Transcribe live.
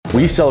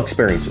We sell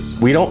experiences.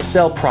 We don't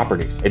sell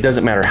properties. It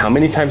doesn't matter how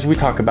many times we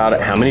talk about it,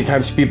 how many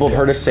times people have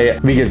heard us say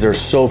it, because there's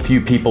so few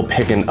people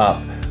picking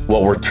up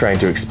what we're trying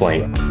to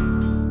explain.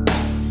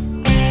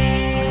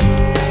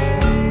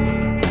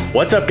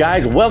 What's up,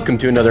 guys? Welcome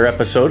to another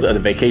episode of the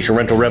Vacation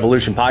Rental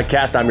Revolution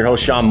podcast. I'm your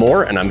host, Shawn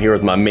Moore, and I'm here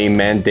with my main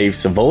man, Dave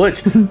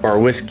Sivulich, for our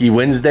Whisky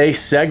Wednesday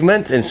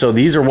segment. And so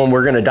these are when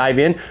we're going to dive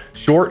in.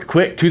 Short,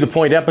 quick, to the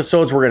point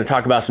episodes. We're going to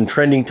talk about some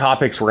trending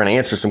topics. We're going to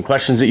answer some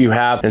questions that you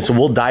have. And so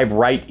we'll dive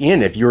right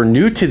in. If you're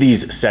new to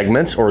these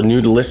segments or new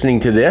to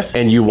listening to this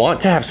and you want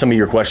to have some of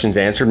your questions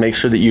answered, make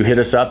sure that you hit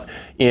us up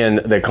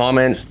in the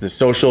comments, the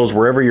socials,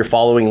 wherever you're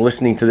following,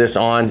 listening to this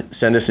on.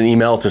 Send us an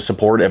email to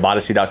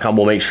support@vodacy.com.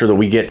 We'll make sure that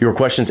we get your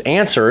questions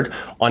answered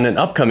on an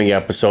upcoming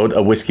episode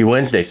of Whisky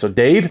Wednesday. So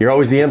Dave, you're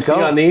always the MC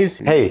on these.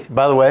 Hey,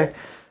 by the way,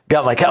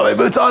 got my cowboy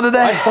boots on today.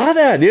 I saw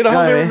that, dude. I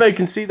hope everybody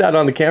can see that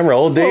on the camera.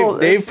 Old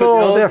Dave it's put a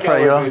little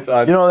different, boots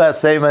on. You know that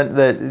statement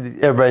that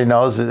everybody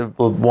knows,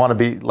 will want to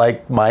be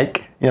like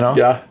Mike, you know?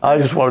 Yeah. I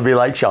just want to be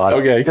like Shawn.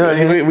 Okay. You know what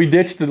I mean? We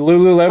ditched the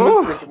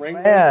Lululemon for some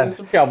rainbows and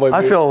some cowboy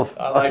boots.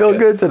 I feel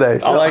good today.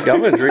 So. I'm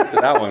going to drink to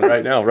that one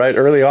right now, right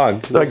early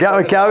on. So I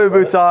got my cowboy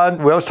boots on.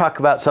 We always talk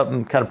about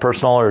something kind of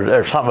personal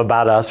or something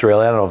about us,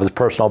 really. I don't know if it's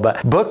personal,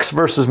 but books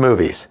versus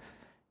movies.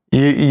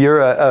 You're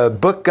a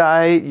book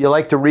guy. You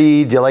like to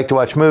read. You like to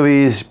watch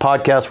movies,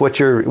 podcasts. What's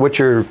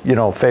your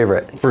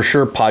favorite? For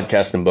sure,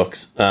 podcasts and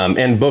books.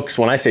 And books.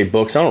 When I say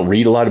books, I don't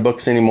read a lot of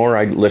books anymore.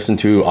 I listen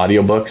to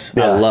audiobooks.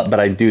 Yeah. But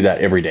I do that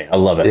every day. I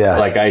love it. Yeah.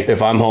 Like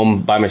if I'm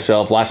home by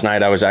myself. Last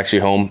night I was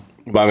actually home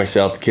by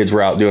myself. The kids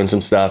were out doing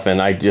some stuff,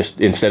 and I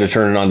just, instead of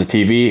turning on the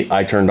TV,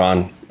 I turned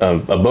on a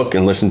book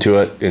and listened to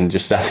it and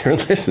just sat there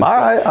and listened. All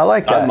right, I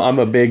like that. I'm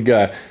a big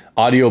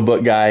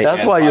audiobook guy.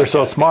 That's why you're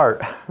so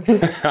smart.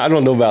 I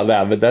don't know about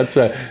that, but that's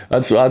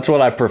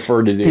what I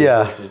prefer to do.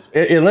 Yeah.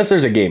 Unless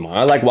there's a game on.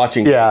 I like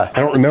watching games. I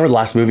don't remember the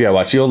last movie I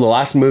watched. The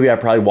last movie I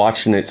probably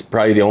watched, and it's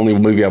probably the only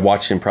movie I've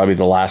watched in probably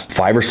the last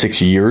 5 or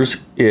 6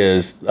 years,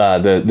 is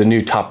the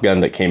new Top Gun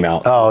that came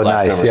out. Oh,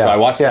 nice. Summer. Yeah. So I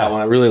watched that one.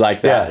 I really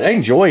liked that. Yeah. I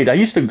enjoyed. I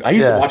used to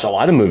watch a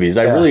lot of movies.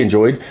 I really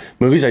enjoyed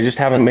movies. I just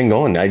haven't been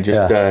going. I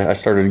just I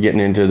started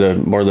getting into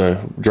the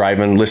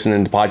driving,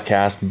 listening to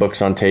podcasts,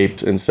 books on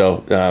tapes, and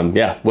so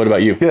What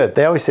about you? Good.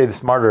 They always say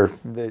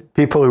the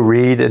people who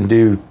read and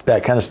do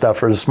that kind of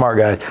stuff are the smart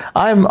guys.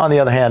 I'm, on the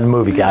other hand, a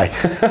movie guy.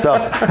 So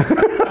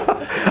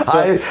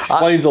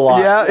explains a lot.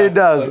 Yeah, it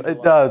does.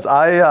 It does.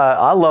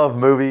 I love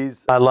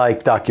movies. I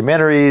like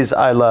documentaries.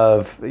 I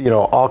love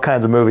all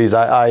kinds of movies.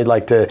 I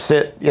like to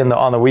sit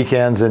on the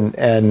weekends and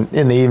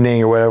in the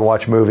evening or whatever,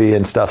 watch a movie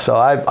and stuff. So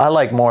I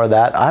like more of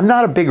that. I'm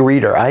not a big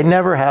reader. I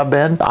never have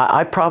been.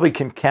 I probably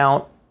can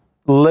count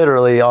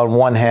literally on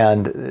one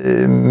hand,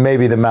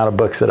 maybe the amount of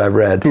books that I've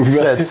read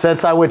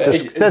since I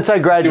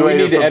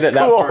graduated from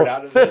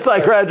school. Since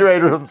I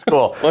graduated from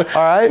school. All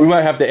right, we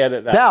might have to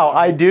edit that. Now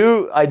I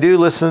do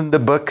listen to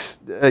books,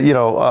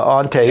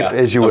 on tape,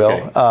 as you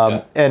will,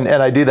 and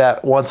I do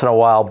that once in a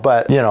while.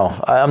 But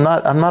I'm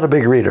not a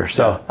big reader,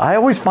 so I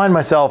always find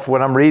myself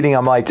when I'm reading,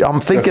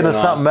 I'm thinking of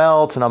something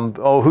else, and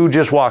who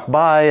just walked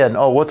by, and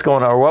what's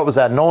going on, or what was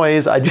that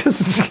noise? I'm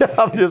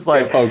just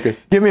like,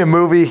 focus. Give me a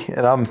movie,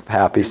 and I'm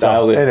happy. So.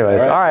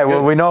 Anyways, all right.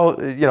 Well, we know,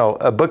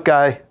 a book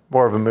guy,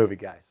 more of a movie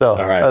guy. So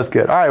that's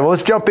good. All right. Well,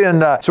 let's jump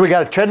in. So we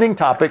got a trending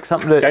topic,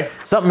 something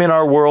in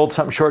our world,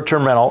 something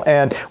short-term rental.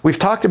 And we've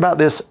talked about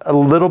this a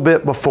little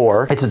bit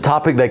before. It's a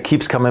topic that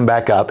keeps coming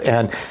back up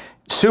and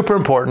super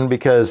important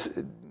because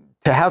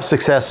to have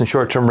success in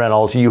short-term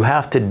rentals, you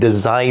have to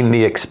design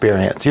the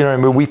experience. You know what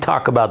I mean? We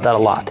talk about that a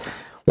lot.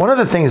 One of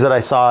the things that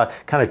I saw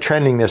kind of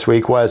trending this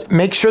week was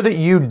make sure that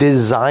you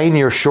design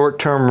your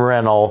short-term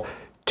rental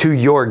to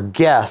your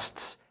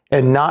guests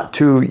and not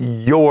to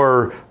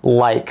your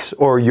likes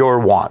or your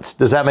wants.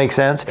 Does that make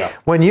sense? Yeah.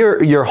 When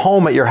you're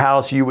home at your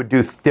house, you would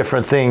do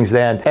different things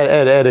than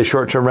at a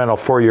short-term rental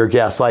for your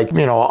guests. Like,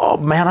 oh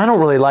man, I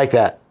don't really like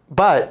that.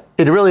 But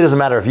it really doesn't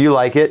matter if you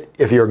like it,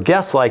 if your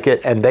guests like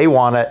it and they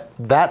want it.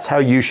 That's how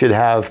you should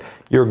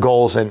have your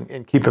goals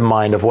and keep in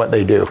mind of what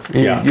they do.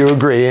 You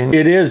agree?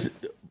 It is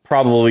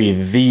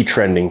probably the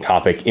trending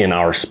topic in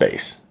our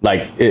space.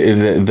 Like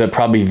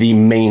probably the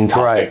main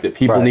topic that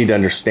people need to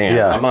understand.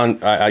 Yeah. I'm on,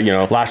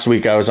 last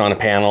week I was on a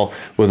panel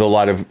with a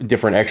lot of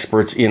different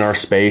experts in our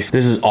space.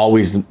 This is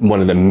always one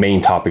of the main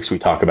topics we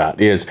talk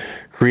about is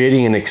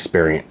creating an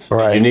experience,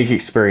 a unique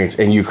experience,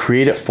 and you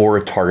create it for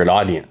a target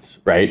audience,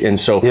 right? And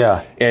so,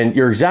 and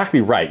you're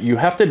exactly right. You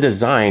have to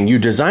design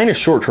a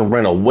short-term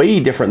rental way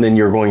different than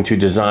you're going to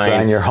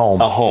design your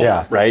home. A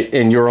home, right?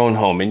 In your own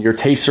home. And your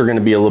tastes are going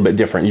to be a little bit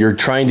different. You're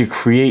trying to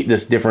create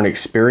this different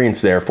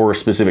experience there for a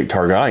specific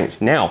target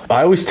audience. Now,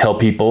 I always tell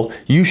people,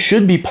 you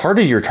should be part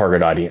of your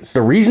target audience.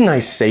 The reason I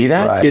say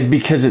that is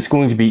because it's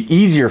going to be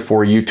easier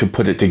for you to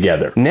put it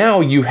together.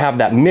 Now you have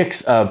that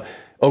mix of,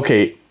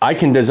 okay, I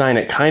can design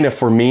it kind of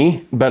for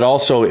me, but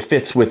also it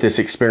fits with this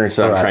experience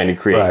that I'm trying to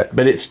create.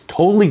 But it's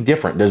totally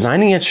different.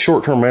 Designing a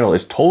short-term rental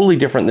is totally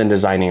different than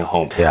designing a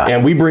home.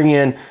 And we bring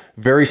in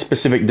very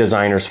specific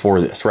designers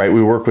for this, right?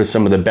 We work with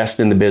some of the best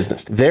in the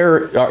business.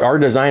 Our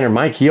designer,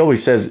 Mike, he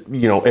always says,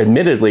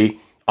 admittedly,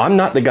 I'm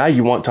not the guy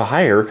you want to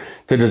hire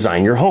to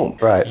design your home.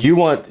 Right. You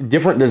want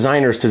different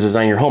designers to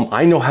design your home.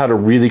 I know how to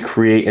really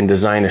create and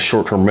design a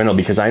short-term rental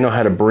because I know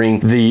how to bring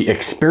the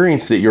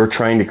experience that you're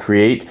trying to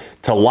create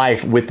to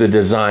life with the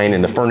design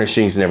and the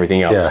furnishings and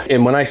everything else. Yeah.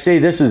 And when I say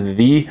this is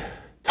the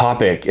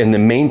topic and the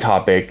main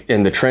topic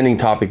and the trending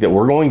topic that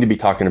we're going to be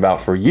talking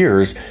about for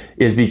years,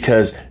 is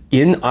because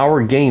in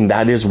our game,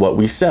 that is what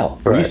we sell.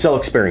 Right. We sell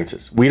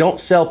experiences. We don't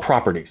sell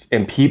properties,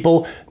 and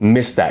people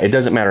miss that. It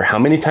doesn't matter how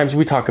many times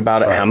we talk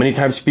about it, how many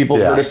times people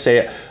heard us say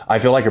it. I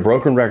feel like a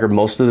broken record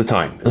most of the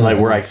time, like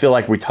where I feel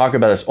like we talk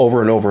about this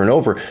over and over and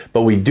over,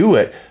 but we do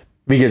it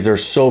because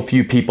there's so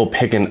few people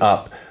picking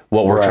up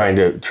what we're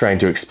trying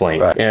to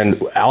explain. Right.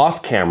 And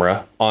off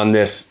camera on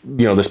this,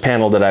 this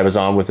panel that I was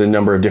on with a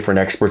number of different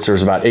experts, there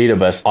was about 8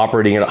 of us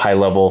operating at a high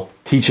level,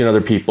 teaching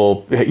other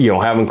people,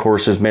 having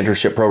courses,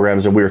 mentorship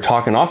programs, and we were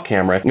talking off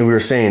camera, and we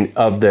were saying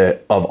of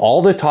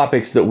all the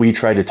topics that we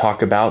try to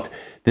talk about,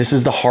 this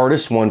is the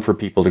hardest one for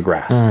people to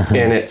grasp.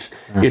 And it's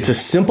a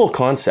simple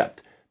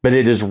concept, but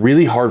it is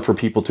really hard for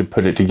people to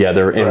put it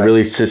together and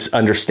really to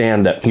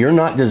understand that you're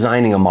not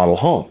designing a model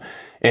home,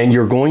 and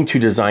you're going to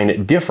design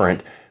it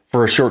different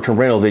for a short-term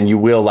rental than you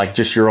will like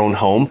just your own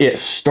home. It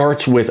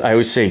starts with, I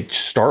always say,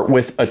 start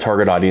with a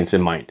target audience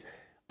in mind.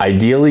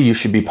 Ideally, you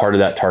should be part of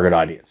that target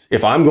audience.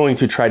 If I'm going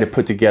to try to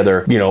put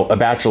together, a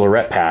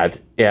bachelorette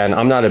pad, and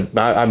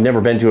I've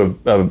never been to a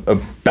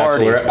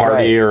bachelorette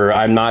party, or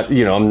I'm not the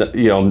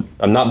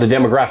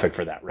demographic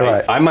for that,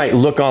 right? I might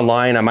look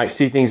online, I might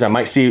see things, I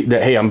might see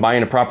that, hey, I'm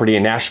buying a property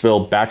in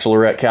Nashville,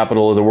 bachelorette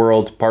capital of the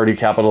world, party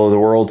capital of the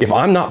world. If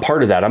I'm not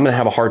part of that, I'm going to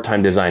have a hard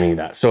time designing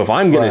that. So if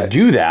I'm going to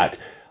do that,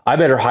 I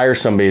better hire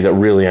somebody that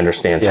really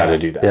understands how to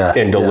do that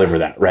and deliver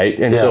that, right?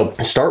 And so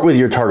start with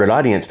your target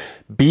audience.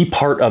 Be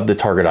part of the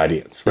target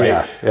audience,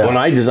 right? When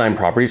I design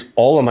properties,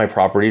 all of my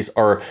properties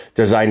are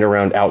designed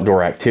around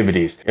outdoor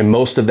activities, and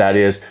most of that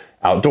is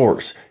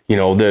outdoors.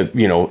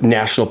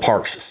 National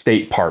parks,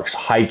 state parks,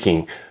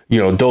 hiking,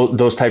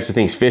 those types of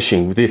things,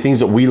 fishing, the things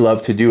that we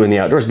love to do in the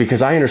outdoors,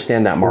 because I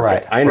understand that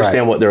market. I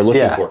understand what they're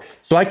looking for.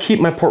 So I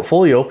keep my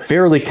portfolio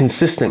fairly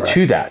consistent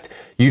to that.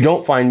 You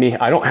don't find me,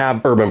 I don't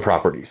have urban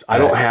properties. I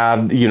don't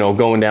have,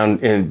 going down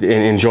and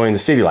enjoying the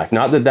city life.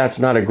 Not that that's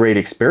not a great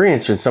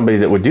experience, and somebody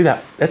that would do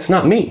that, that's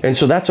not me. And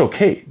so that's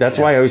okay. That's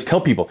why I always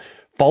tell people,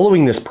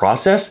 following this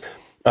process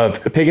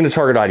of picking a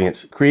target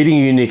audience, creating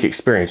a unique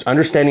experience,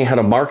 understanding how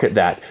to market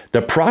that,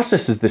 the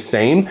process is the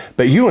same,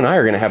 but you and I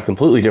are going to have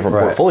completely different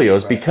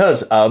portfolios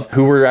because of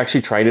who we're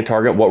actually trying to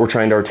target, what we're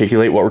trying to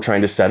articulate, what we're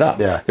trying to set up.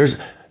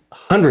 There's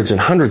hundreds and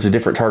hundreds of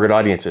different target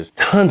audiences,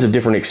 tons of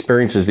different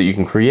experiences that you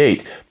can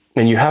create.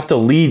 And you have to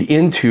lead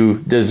into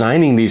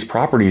designing these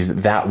properties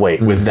that way,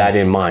 with that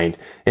in mind.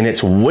 And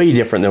it's way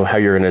different than how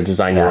you're going to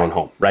design your own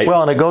home, right?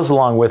 Well, and it goes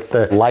along with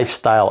the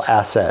lifestyle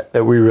asset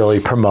that we really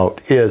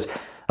promote, is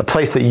a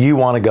place that you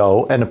want to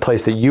go, and a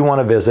place that you want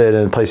to visit,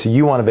 and a place that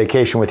you want to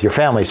vacation with your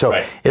family. So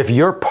if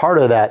you're part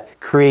of that,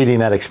 creating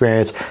that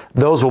experience,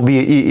 it'll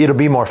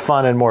be more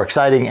fun and more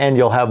exciting, and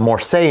you'll have more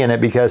say in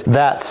it, because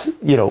that's,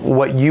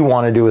 what you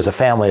want to do as a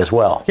family as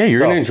well. Yeah,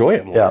 you're going to enjoy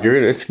it more.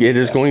 It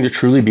is going to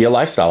truly be a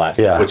lifestyle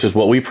asset, which is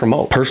what we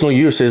promote. Personal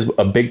use is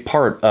a big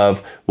part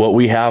of what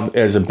we have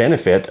as a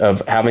benefit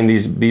of having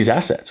these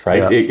assets,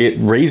 right? It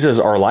raises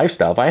our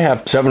lifestyle. If I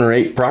have 7 or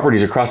 8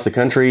 properties across the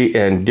country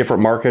and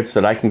different markets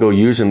that I can go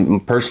use,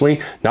 and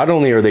personally, not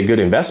only are they good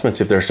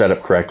investments if they're set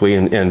up correctly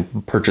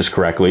and purchased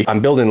correctly,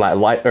 I'm building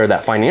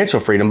that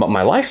financial freedom, but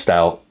my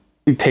lifestyle,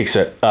 it takes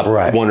it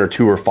up 1 or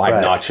 2 or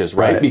 5 notches,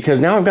 right?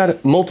 Because now I've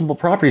got multiple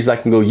properties I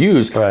can go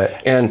use,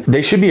 and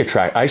they should be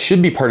I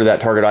should be part of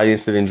that target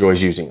audience that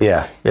enjoys using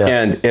it.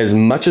 And as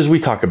much as we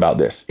talk about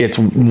this, it's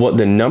what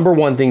the number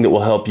one thing that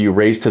will help you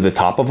raise to the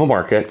top of a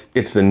market.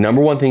 It's the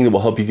number one thing that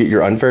will help you get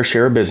your unfair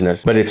share of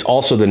business, but it's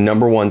also the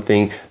number one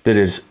thing that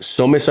is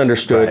so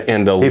misunderstood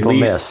and the people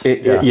least,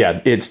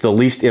 it's the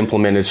least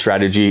implemented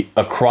strategy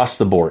across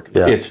the board.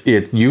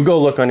 You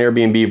go look on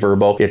Airbnb,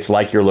 Vrbo, it's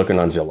like you're looking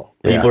on Zillow.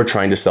 People are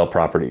trying to sell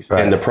properties,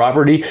 and the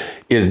property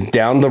is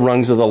down the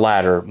rungs of the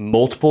ladder,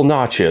 multiple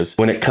notches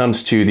when it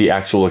comes to the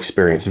actual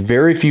experience.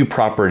 Very few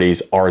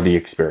properties are the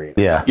experience,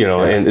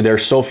 and they're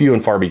so few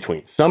and far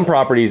between. Some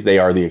properties, they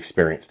are the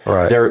experience.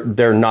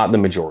 They're not the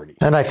majority.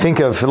 And I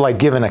think of, like,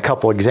 giving a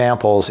couple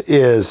examples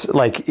is,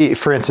 like,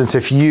 for instance,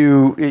 if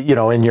you,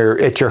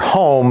 at your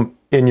home,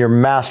 in your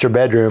master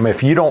bedroom,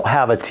 if you don't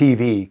have a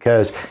TV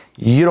because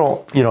you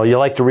don't, you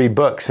like to read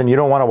books and you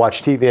don't want to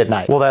watch TV at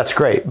night, well, that's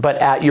great. But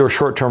at your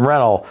short-term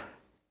rental,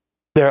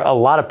 a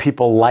lot of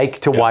people like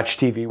to watch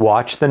TV,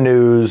 watch the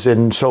news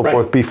and so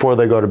forth before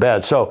they go to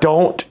bed. So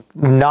don't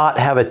not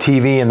have a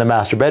TV in the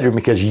master bedroom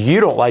because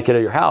you don't like it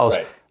at your house.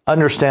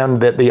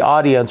 understand that the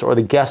audience or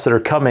the guests that are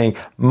coming,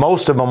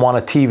 most of them want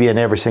a TV in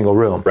every single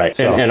room. Right.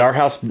 So. And our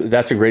house,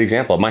 that's a great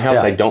example. My house,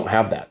 I don't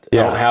have that. I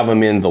don't have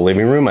them in the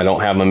living room. I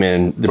don't have them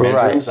in the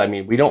bedrooms. I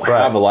mean, we don't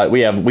have a lot.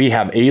 We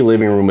have a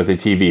living room with a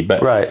TV,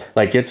 but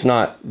like it's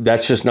not,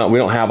 that's just not, we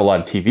don't have a lot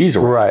of TVs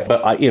around. Right.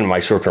 But my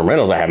short-term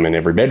rentals, I have them in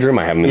every bedroom.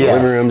 I have them in the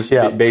living rooms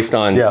based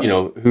on,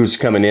 who's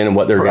coming in and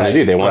what they're going to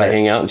do. They want to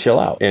hang out and chill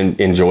out and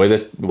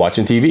enjoy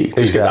watching TV.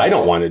 Just because I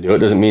don't want to do it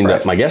doesn't mean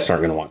that my guests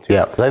aren't going to want to.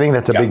 Yeah. I think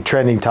that's a big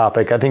trending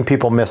topic. I think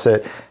people miss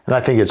it, and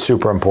I think it's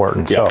super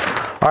important. So,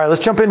 all right,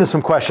 let's jump into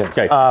some questions.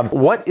 Okay.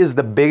 What is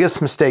the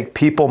biggest mistake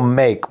people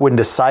make when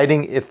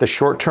deciding if the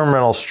short-term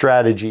rental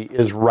strategy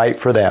is right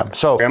for them?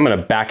 So I'm going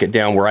to back it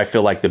down where I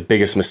feel like the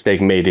biggest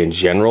mistake made in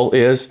general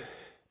is,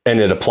 and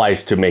it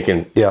applies to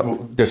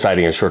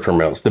deciding on short-term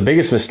rentals. The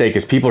biggest mistake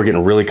is people are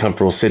getting really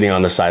comfortable sitting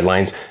on the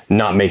sidelines,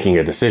 not making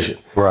a decision.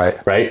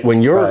 Right.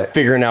 When you're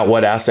figuring out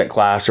what asset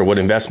class or what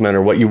investment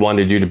or what you want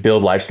to do to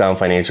build lifestyle and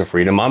financial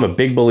freedom, I'm a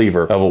big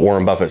believer of what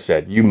Warren Buffett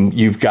said.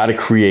 You've got to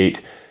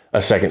create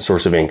a second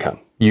source of income.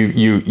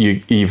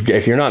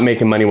 If you're not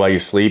making money while you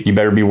sleep, you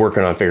better be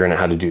working on figuring out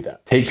how to do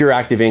that. Take your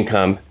active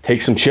income,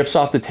 take some chips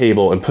off the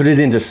table, and put it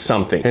into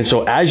something. And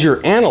so as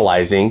you're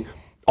analyzing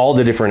all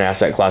the different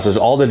asset classes,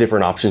 all the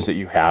different options that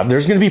you have,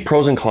 there's going to be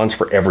pros and cons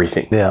for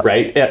everything,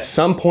 right? At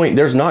some point,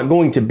 there's not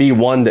going to be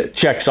one that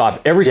checks off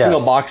every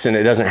single box and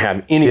it doesn't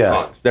have any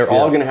cons. They're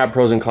all going to have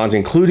pros and cons,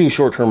 including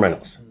short-term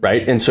rentals,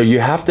 right? And so you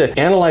have to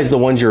analyze the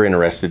ones you're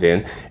interested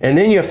in, and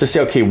then you have to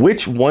say, okay,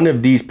 which one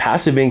of these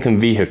passive income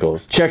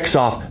vehicles checks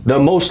off the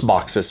most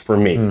boxes for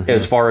me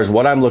as far as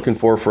what I'm looking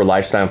for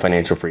lifestyle and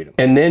financial freedom,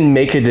 and then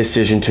make a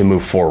decision to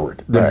move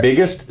forward. The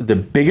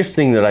biggest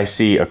thing that I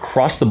see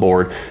across the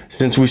board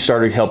since we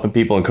started helping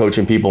people and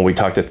coaching people, and we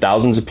talk to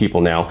thousands of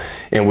people now,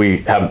 and we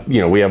have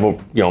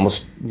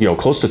almost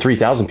close to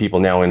 3,000 people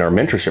now in our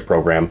mentorship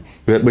program,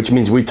 which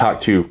means we talk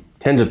to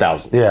tens of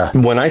thousands.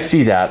 When I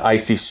see that, I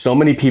see so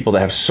many people that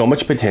have so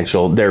much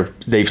potential.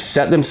 They've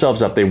set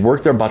themselves up. They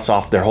work their butts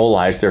off their whole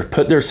lives. They're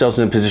put themselves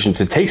in a position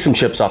to take some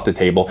chips off the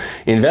table,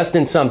 invest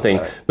in something,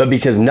 but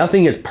because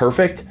nothing is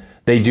perfect,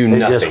 they do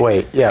nothing. They just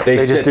wait. They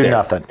just do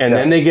nothing. And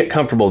then they get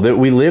comfortable.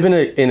 We live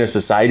in a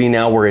society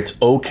now where it's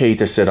okay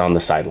to sit on the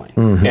sideline.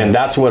 And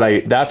that's what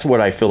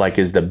I feel like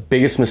is the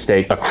biggest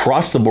mistake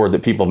across the board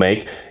that people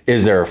make,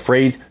 is they're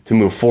afraid to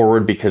move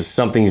forward because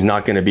something's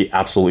not going to be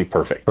absolutely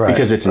perfect,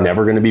 because it's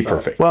never going to be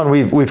perfect. Well,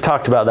 and we've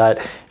talked about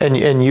that,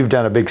 and you've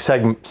done a big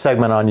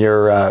segment on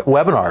your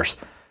webinars.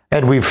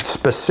 And we've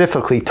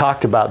specifically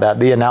talked about that,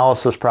 the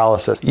analysis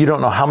paralysis. You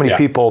don't know how many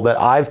people that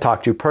I've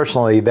talked to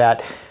personally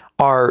that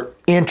are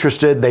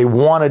interested, they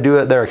want to do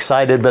it, they're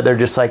excited, but they're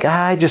just like,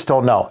 I just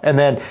don't know. And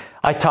then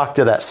I talk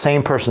to that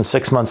same person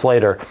 6 months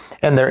later,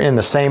 and they're in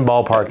the same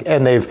ballpark,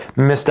 and they've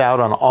missed out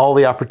on all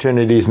the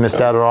opportunities,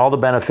 missed out on all the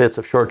benefits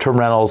of short-term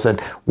rentals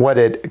and what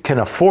it can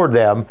afford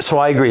them. So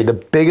I agree. The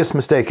biggest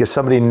mistake is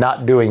somebody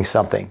not doing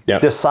something.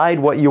 Decide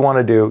what you want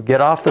to do,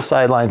 get off the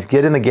sidelines,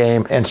 get in the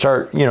game, and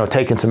start,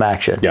 taking some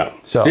action.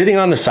 So sitting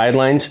on the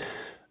sidelines,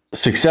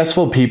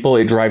 successful people,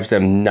 it drives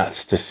them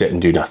nuts to sit and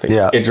do nothing.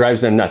 It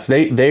drives them nuts.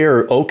 They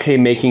are okay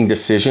making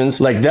decisions.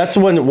 Like that's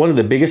one of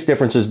the biggest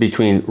differences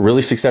between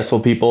really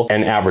successful people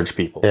and average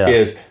people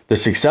is the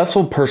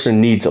successful person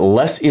needs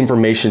less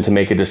information to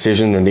make a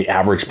decision than the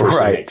average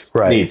person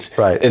needs.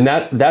 And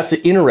that's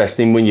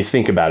interesting when you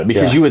think about it,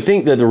 because you would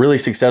think that the really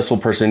successful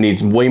person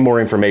needs way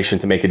more information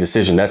to make a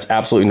decision. That's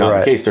absolutely not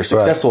the case. They're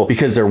successful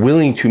because they're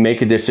willing to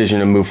make a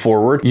decision and move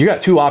forward. You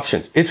got two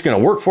options. It's going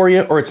to work for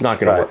you or it's not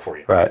going to work for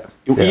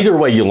you. Either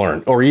way you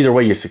learn, or either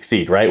way you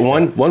succeed, right?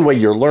 One way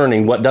you're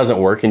learning what doesn't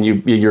work, and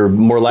you're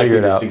more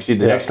likely to succeed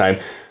the next time.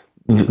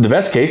 The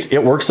best case,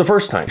 it works the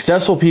first time.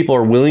 Successful people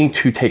are willing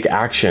to take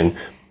action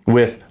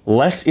with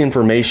less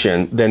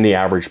information than the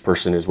average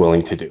person is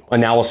willing to do.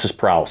 Analysis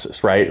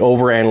paralysis, right?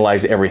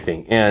 Overanalyze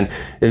everything. And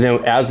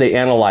then as they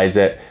analyze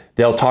it,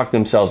 they'll talk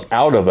themselves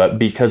out of it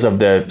because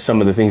of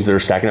some of the things that are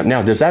stacking up.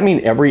 Now, does that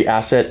mean every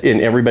asset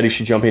and everybody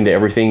should jump into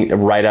everything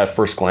right at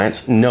first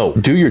glance? No.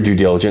 Do your due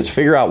diligence.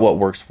 Figure out what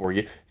works for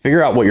you.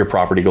 Figure out what your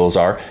property goals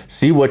are.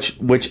 See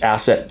which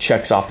asset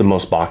checks off the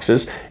most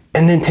boxes,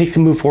 and then take the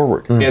move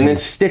forward. And then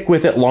stick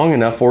with it long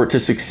enough for it to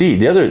succeed.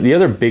 The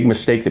other big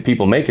mistake that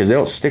people make is they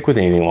don't stick with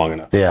anything long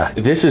enough.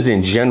 This is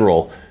in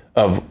general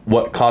of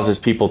what causes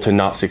people to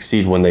not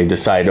succeed when they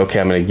decide, okay,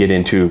 I'm going to get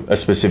into a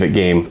specific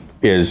game,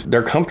 is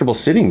they're comfortable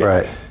sitting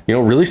there.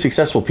 Really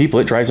successful people,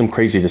 it drives them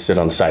crazy to sit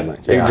on the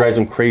sidelines. It drives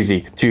them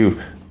crazy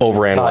to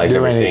overanalyze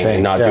everything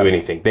and not do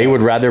anything. They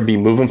would rather be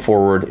moving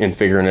forward and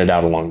figuring it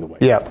out along the way.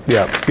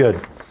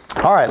 Good.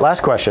 All right,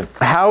 last question.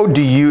 How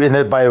do you, and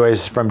that, by the way,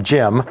 is from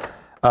Jim,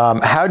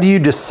 how do you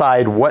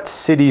decide what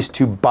cities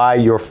to buy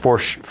your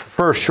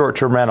first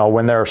short-term rental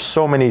when there are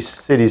so many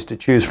cities to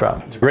choose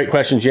from? It's a great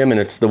question, Jim, and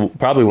it's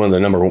probably one of the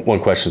number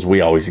one questions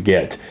we always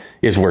get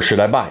is, where should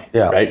I buy?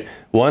 Right?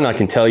 One, I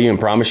can tell you and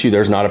promise you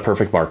there's not a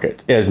perfect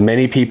market. As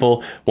many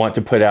people want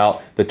to put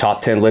out the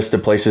top 10 list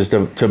of places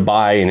to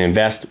buy and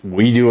invest,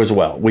 we do as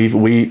well.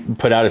 We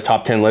put out a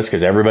top 10 list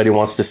because everybody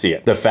wants to see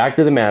it. The fact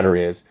of the matter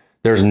is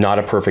there's not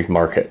a perfect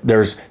market.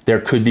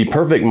 There could be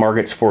perfect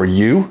markets for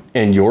you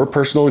and your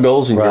personal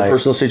goals and your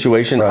personal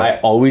situation. I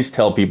always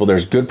tell people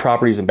there's good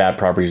properties and bad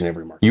properties in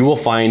every market. You will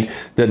find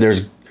that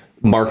there's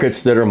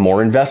markets that are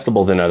more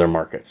investable than other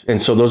markets.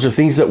 And so those are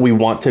things that we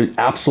want to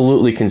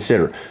absolutely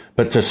consider.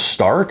 But to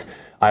start,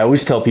 I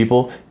always tell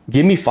people,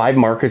 give me 5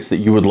 markets that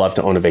you would love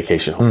to own a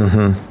vacation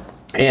home.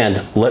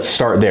 And let's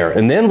start there.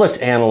 And then let's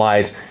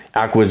analyze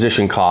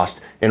acquisition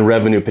cost and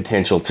revenue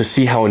potential to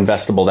see how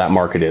investable that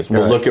market is.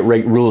 We'll look at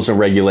rules and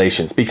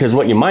regulations, because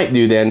what you might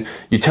do then,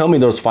 you tell me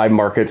those 5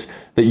 markets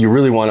that you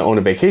really want to own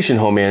a vacation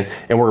home in,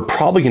 and we're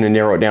probably going to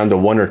narrow it down to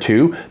 1 or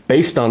 2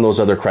 based on those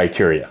other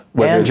criteria.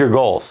 And your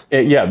goals.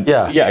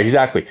 Yeah,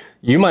 exactly.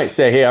 You might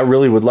say, hey, I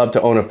really would love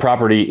to own a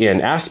property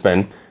in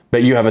Aspen,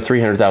 but you have a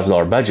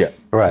 $300,000 budget.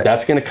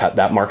 That's going to cut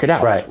that market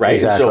out. Right.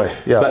 Exactly.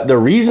 So, but the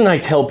reason I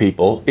tell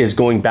people is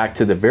going back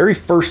to the very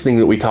first thing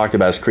that we talked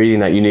about is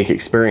creating that unique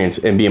experience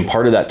and being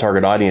part of that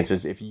target audience.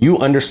 Is if you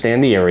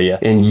understand the area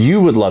and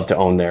you would love to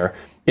own there,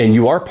 and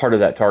you are part of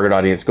that target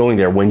audience going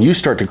there, when you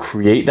start to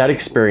create that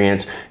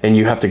experience and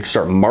you have to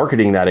start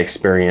marketing that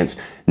experience,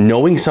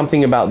 knowing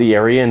something about the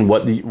area and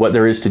what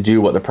there is to do,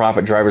 what the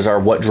profit drivers are,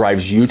 what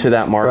drives you to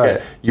that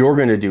market, you're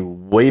going to do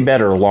way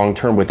better long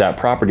term with that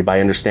property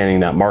by understanding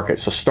that market.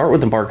 So start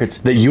with the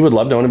markets that you would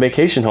love to own a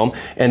vacation home,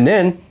 and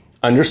then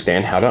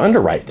understand how to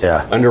underwrite.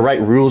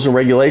 Underwrite rules and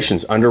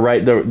regulations,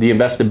 underwrite the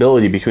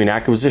investability between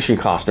acquisition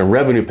cost and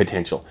revenue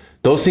potential.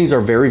 Those things are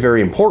very, very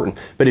important.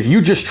 But if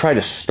you just try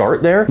to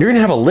start there, you're going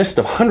to have a list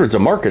of hundreds of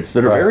markets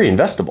that are very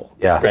investable.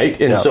 Right?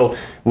 And so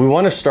we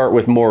want to start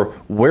with more,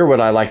 where would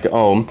I like to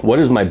own? What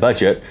is my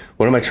budget?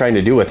 What am I trying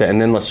to do with it?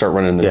 And then let's start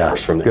running the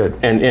numbers from there.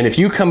 Good. And if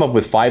you come up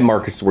with 5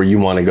 markets where you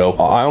want to go,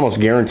 I almost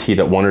guarantee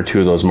that 1 or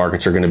 2 of those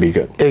markets are going to be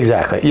good.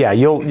 Exactly. Yeah,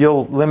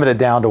 you'll limit it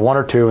down to 1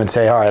 or 2 and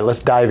say, all right, let's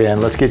dive in.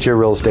 Let's get you a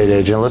real estate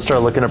agent. Let's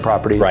start looking at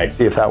properties and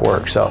see if that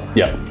works. So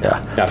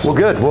absolutely. Well,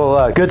 good.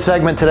 Well, good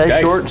segment today.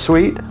 Short and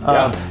sweet.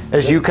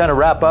 As you kind of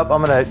wrap up,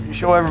 I'm going to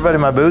show everybody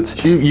my boots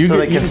so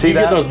they can see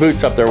that. Get those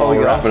boots up there while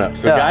we're wrapping up.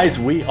 So guys,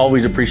 we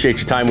always appreciate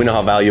your time. We know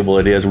how valuable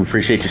it is. We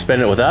appreciate you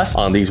spending it with us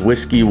on these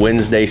Whisky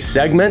Wednesday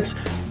segments.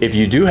 If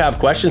you do have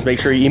questions, make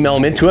sure you email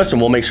them into us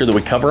and we'll make sure that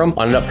we cover them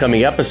on an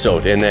upcoming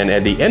episode. And then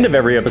at the end of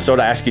every episode,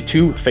 I ask you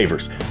 2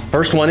 favors.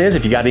 First one is,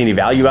 if you got any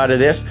value out of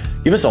this,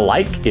 give us a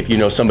like. If you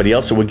know somebody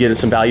else that would get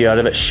some value out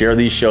of it, share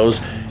these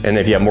shows. And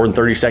if you have more than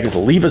 30 seconds,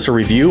 leave us a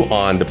review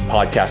on the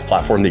podcast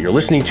platform that you're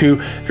listening to.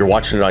 If you're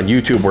watching it on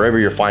YouTube, wherever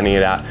you're finding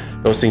it at,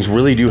 those things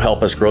really do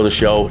help us grow the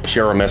show,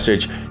 share our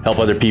message, help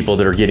other people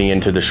that are getting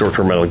into the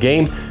short-term rental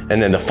game.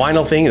 And then the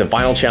final thing, the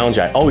final challenge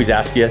I always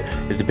ask you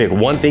is to pick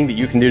one thing that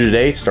you can do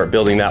today to start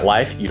building that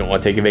life you don't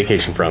want to take a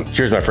vacation from.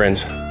 Cheers, my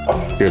friends.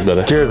 Cheers,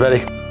 brother. Cheers,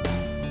 buddy.